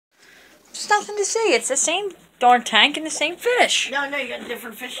There's nothing to see. It's the same darn tank and the same fish. No, you got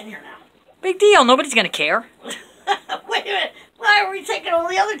different fish in here now. Big deal. Nobody's going to care. Wait a minute. Why are we taking all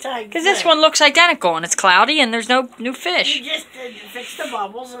the other tanks? Because this one looks identical and it's cloudy and there's no new fish. You just fixed the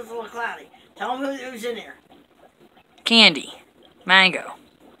bubbles. It's a little cloudy. Tell them who's in here. Candy. Mango.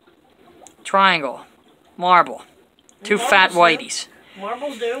 Triangle. Marble. Two fat whiteys.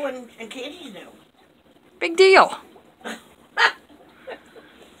 Marbles do and candies do. Big deal.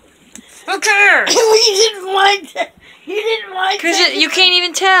 Who cares? You didn't mind. You didn't mind. Because you can't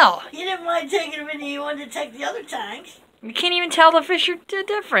even tell. You didn't mind taking them in. You wanted to take the other tanks. You can't even tell the fish are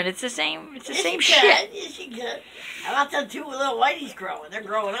different. It's the same. It's the same shit. Yes, you could. How about them two little whiteys growing? They're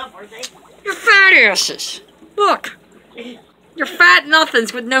growing up, aren't they? You're fat asses. Look. You're fat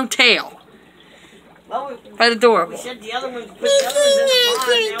nothings with no tail. Well, by the door. We said the other ones. Put the other ones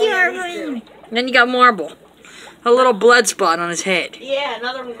in the pond. And then you got Marble. A little blood spot on his head. Yeah,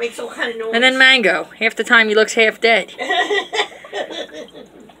 another one makes all kind of noise. And then Mango. Half the time he looks half dead.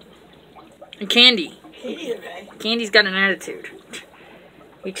 And Candy. Candy's okay. Candy's got an attitude.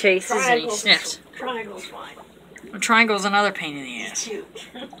 He chases and he sniffs. Triangle's fine. A triangle's another pain in the ass. Cute.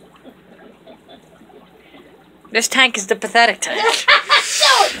 This tank is the pathetic tank. No,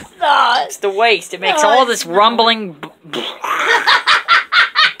 it's not. It's the waste. It makes all this rumbling,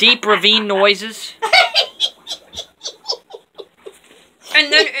 deep ravine noises.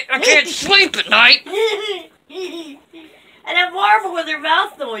 And then I can't sleep at night. And then Marvel with their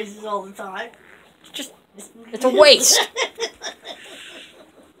mouth noises all the time. It's a waste.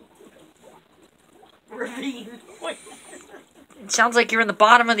 Ravine. It sounds like you're in the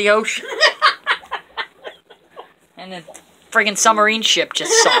bottom of the ocean. And a friggin' submarine ship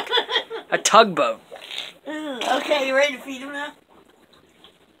just sunk. A tugboat. Okay, you ready to feed them now?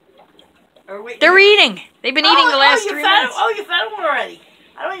 They're eating. They've been eating the last 3 minutes. Oh, you fed them already.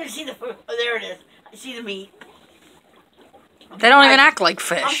 I don't even see the food. Oh, there it is. I see the meat. They don't even act like I'm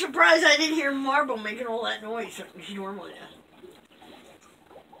fish. surprised I didn't hear Marble making all that noise that she normally does.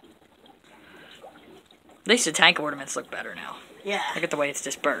 At least the tank ornaments look better now. Yeah. Look at the way it's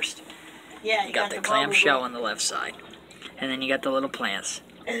dispersed. Yeah, You got the clamshell on the left side. And then you got the little plants.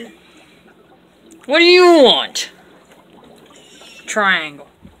 What do you want? Triangle.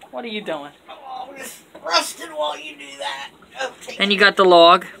 What are you doing? Oh, I'm just rusting while you do that. Oh, then you got the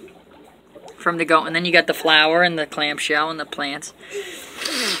log from the goat, and then you got the flower and the clamshell and the plants.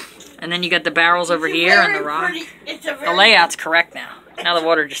 And then you got the barrels over here and the rock. The layout's correct now. Now the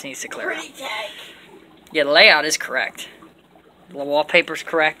water just needs to clear out. Yeah, the layout is correct. The wallpaper's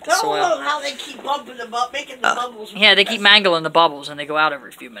correct. The soil. I don't know how they keep bumping them up, making the bubbles. Yeah, they keep mangling the bubbles, and they go out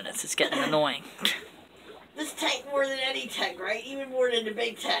every few minutes. It's getting annoying. This tank more than any tank, right? Even more than the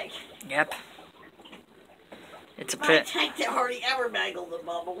big tank. Yep. It's a My pit. tank that hardly ever mangle the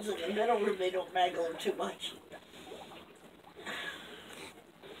bubbles. In the middle room, they don't mangle them too much.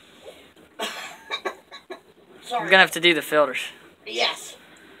 Sorry. I'm gonna have to do the filters. Yes.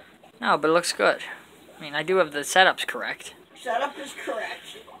 No, but it looks good. I mean, I do have the setups correct. Setup is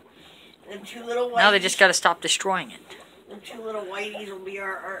correct. Them two little whiteys. Now they just gotta stop destroying it. Them two little whiteys will be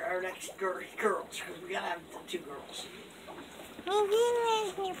our next girls, because we gotta have the two girls.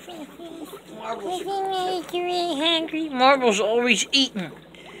 Marble's always eating.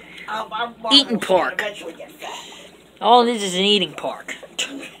 Eating park. Eventually get fat. All this is an eating park.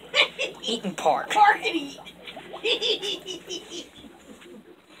 Eating park. Park and eat.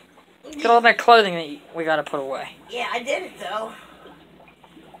 Look at all that clothing that we gotta put away. Yeah, I did it though.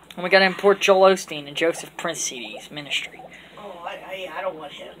 And we gotta import Joel Osteen and Joseph Prince CDs, Ministry. Oh, I don't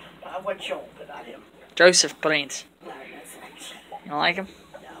want him. I want Joel, but not him. Joseph Prince. No, no thanks. You don't like him?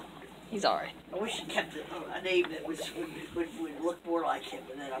 No. He's alright. I wish he kept a name that would look more like him,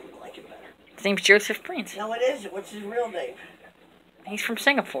 and then I would like him better. His name's Joseph Prince. No, it isn't. What's his real name? He's from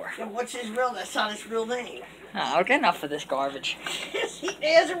Singapore. Yeah, what's his real? That's not his real name. Oh, okay, enough of this garbage. He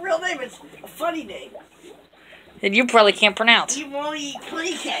has a real name. It's a funny name. That you probably can't pronounce. You won't eat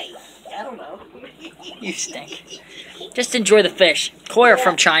placate. I don't know. You stink. Just enjoy the fish. Koi are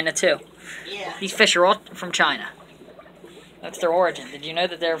from China, too. Yeah. These fish are all from China. That's their origin. Did you know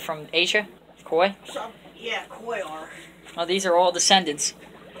that they're from Asia? Koi? Yeah, koi are. Well, these are all descendants.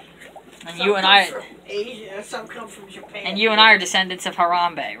 And Some you and come I... from Asia, some come from Japan. And you and I are descendants of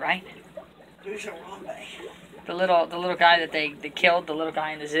Harambe, right? Who's Harambe? The little guy that they killed, the little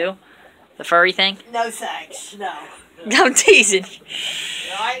guy in the zoo? The furry thing? No thanks, no. I'm teasing.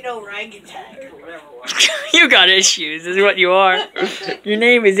 No, I ain't no orangutan or whatever it was. You got issues, is what you are. Your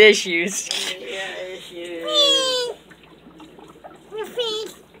name is Issues. Yeah, issues.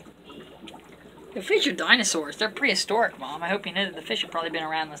 The fish are dinosaurs. They're prehistoric, Mom. I hope you know that the fish have probably been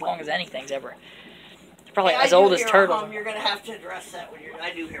around as long as anything's ever. They're probably as old as turtles. You're going to have to address that when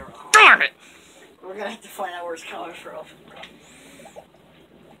I do hear a hum. Darn it! We're going to have to find out where it's coming from.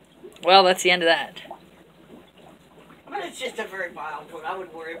 Well, that's the end of that. But it's just a very mild one. I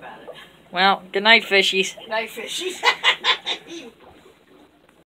wouldn't worry about it. Well, good night, fishies. Good night, fishies.